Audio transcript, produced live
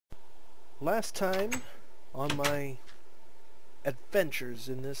Last time on my adventures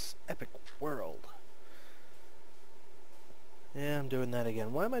in this epic world. Yeah, I'm doing that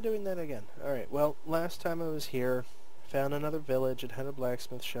again. Why am I doing that again? Alright, well, last time I was here, found another village, it had a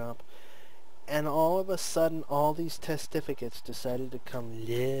blacksmith shop, and all of a sudden all these testificates decided to come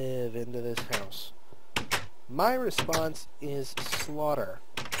live into this house. My response is slaughter.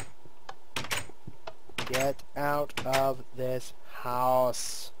 Get out of this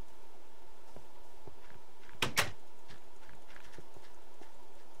house.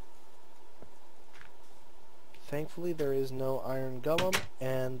 Thankfully there is no iron golem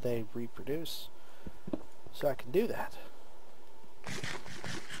and they reproduce, so I can do that.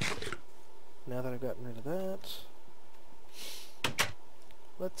 Now that I've gotten rid of that,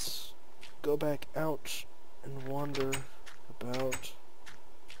 let's go back out and wander about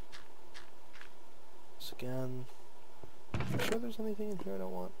this again. I'm sure there's anything in here I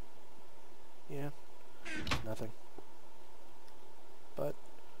don't want. Yeah, nothing. But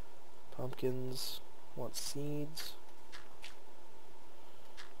pumpkins. Want seeds.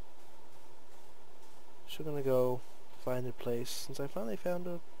 So I'm gonna go find a place. Since I finally found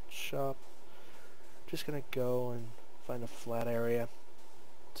a shop, I'm just gonna go and find a flat area.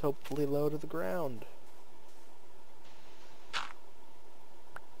 It's hopefully low to the ground.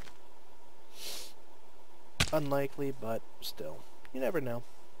 Unlikely, but still. You never know.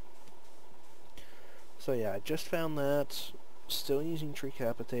 So yeah, I just found that. Still using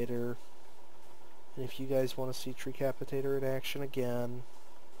XaPhobia. And if you guys want to see XaPhobia in action again,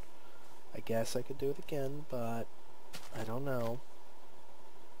 I guess I could do it again, but I don't know.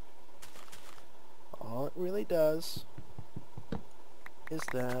 All it really does is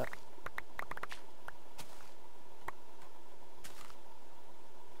that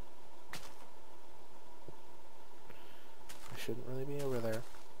I shouldn't really be over there.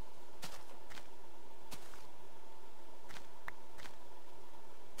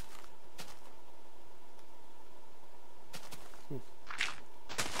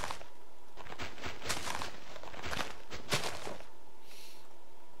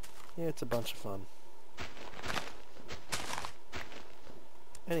 Yeah, it's a bunch of fun.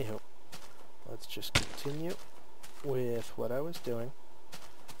 Anywho, let's just continue with what I was doing.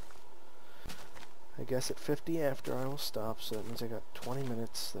 I guess at 50 after I will stop, so that means I got 20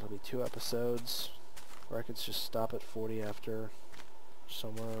 minutes. That'll be 2 episodes. Or I could just stop at 40 after,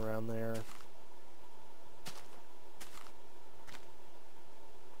 somewhere around there.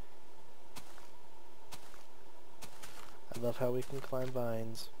 I love how we can climb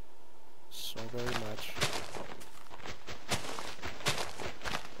vines. So very much.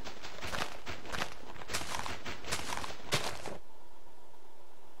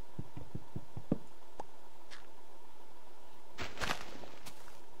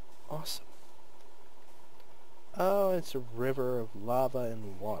 Awesome. Oh, it's a river of lava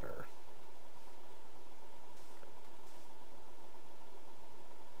and water.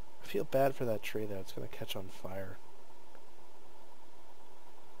 I feel bad for that tree though, it's gonna catch on fire.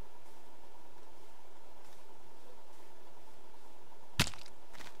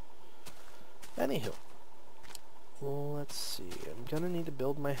 Anywho, let's see, I'm gonna need to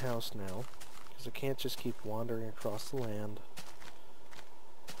build my house now, because I can't just keep wandering across the land.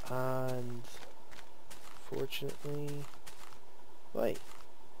 And, fortunately, I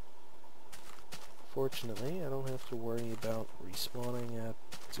don't have to worry about respawning at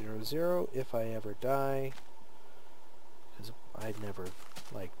 0, if I ever die, because I never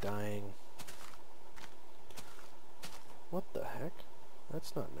like dying. What the heck?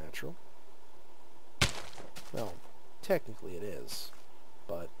 That's not natural. Well, technically it is,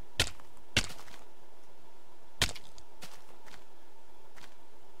 but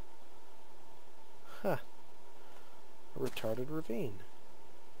huh. A retarded ravine.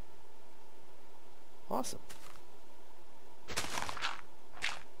 Awesome.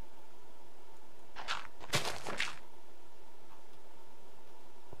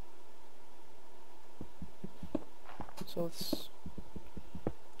 So let's...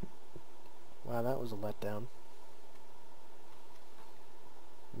 Wow, that was a letdown.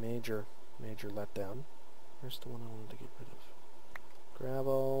 Major letdown. Where's the one I wanted to get rid of?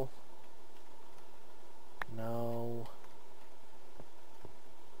 Gravel. No.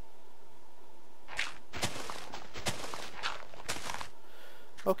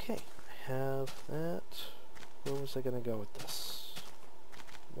 Okay, I have that. Where was I gonna go with this?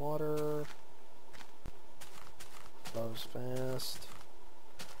 Water. Flows fast.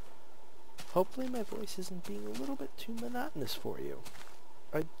 Hopefully my voice isn't being a little bit too monotonous for you.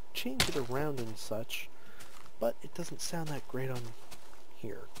 I changed it around and such, but it doesn't sound that great on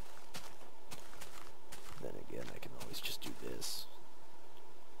here.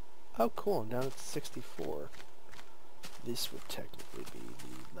 Oh cool, I'm down at 64. This would technically be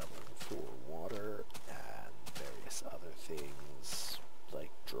the level for water and various other things like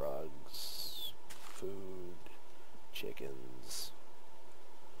drugs, food, chickens.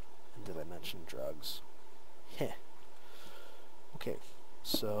 And did I mention drugs? Heh. Okay,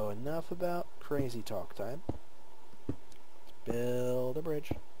 so enough about crazy talk time. Let's build a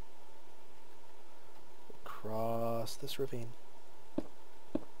bridge across this ravine.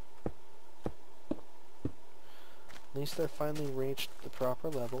 At least I finally reached the proper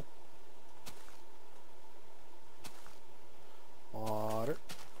level. Water.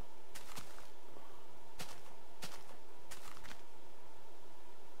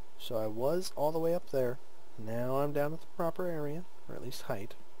 So I was all the way up there. Now I'm down at the proper area, or at least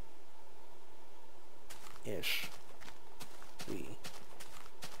height. Ish.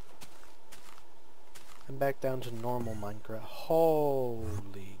 I'm back down to normal Minecraft.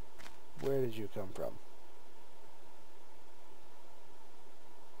 Holy... Where did you come from?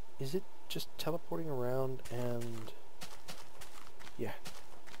 Is it just teleporting around and... Yeah.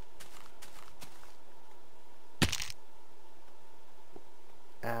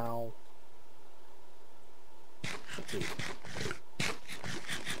 Ow. Dude.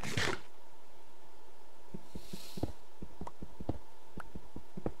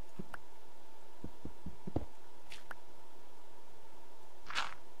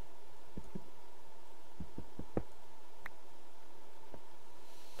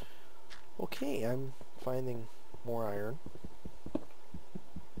 Okay, I'm finding more iron.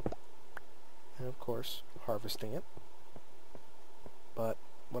 And of course, harvesting it. But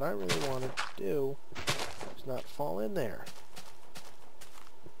what I really wanted to do was not fall in there.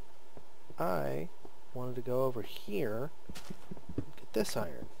 I wanted to go over here and get this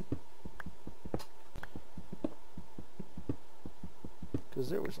iron. Because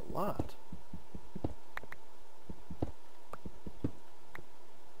there was a lot.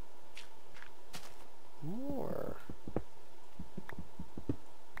 More.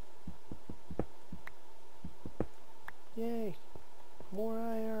 Yay! More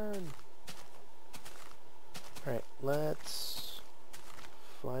iron! Alright, let's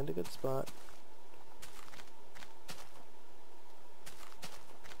find a good spot.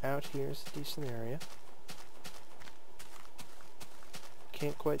 Out here's a decent area.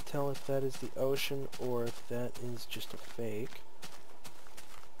 Can't quite tell if that is the ocean or if that is just a fake.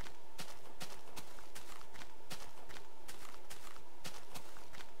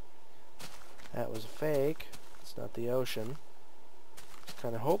 That was a fake. It's not the ocean. I was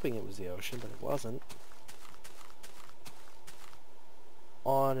kind of hoping it was the ocean, but it wasn't.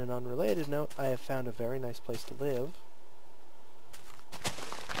 On an unrelated note, I have found a very nice place to live.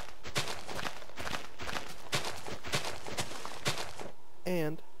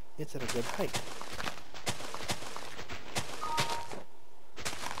 And it's at a good height.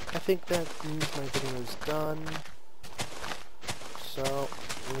 I think that means my video is done. So,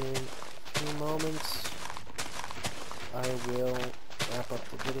 in a few moments, I will wrap up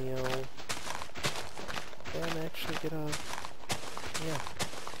the video and actually get a... yeah.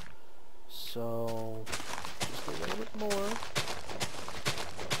 So, just a little bit more.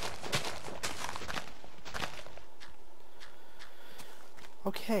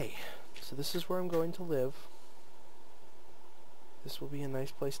 Okay, so this is where I'm going to live. This will be a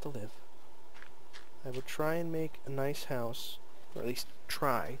nice place to live. I will try and make a nice house, or at least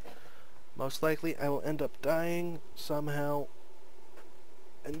try. Most likely I will end up dying somehow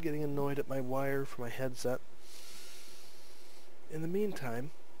and getting annoyed at my wire for my headset. In the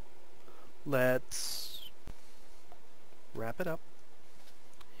meantime, let's wrap it up.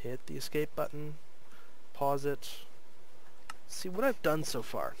 Hit the escape button, pause it, see what I've done so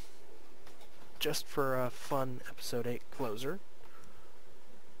far. Just for a fun episode 8 closer.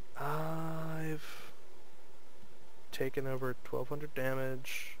 I've taken over 1200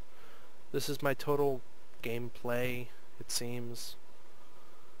 damage. This is my total gameplay, it seems.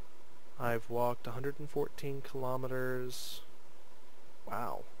 I've walked 114 kilometers.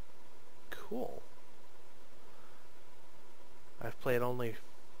 Wow. Cool. I've played only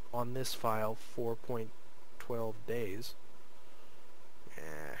on this file 4.12 days.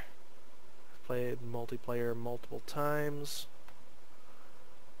 I've played multiplayer multiple times.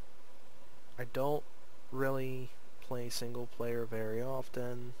 I don't really play single player very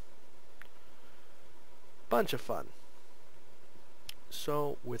often. Bunch of fun.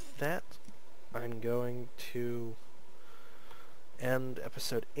 So with that, I'm going to end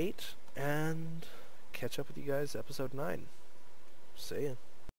episode 8 and catch up with you guys episode 9. See ya.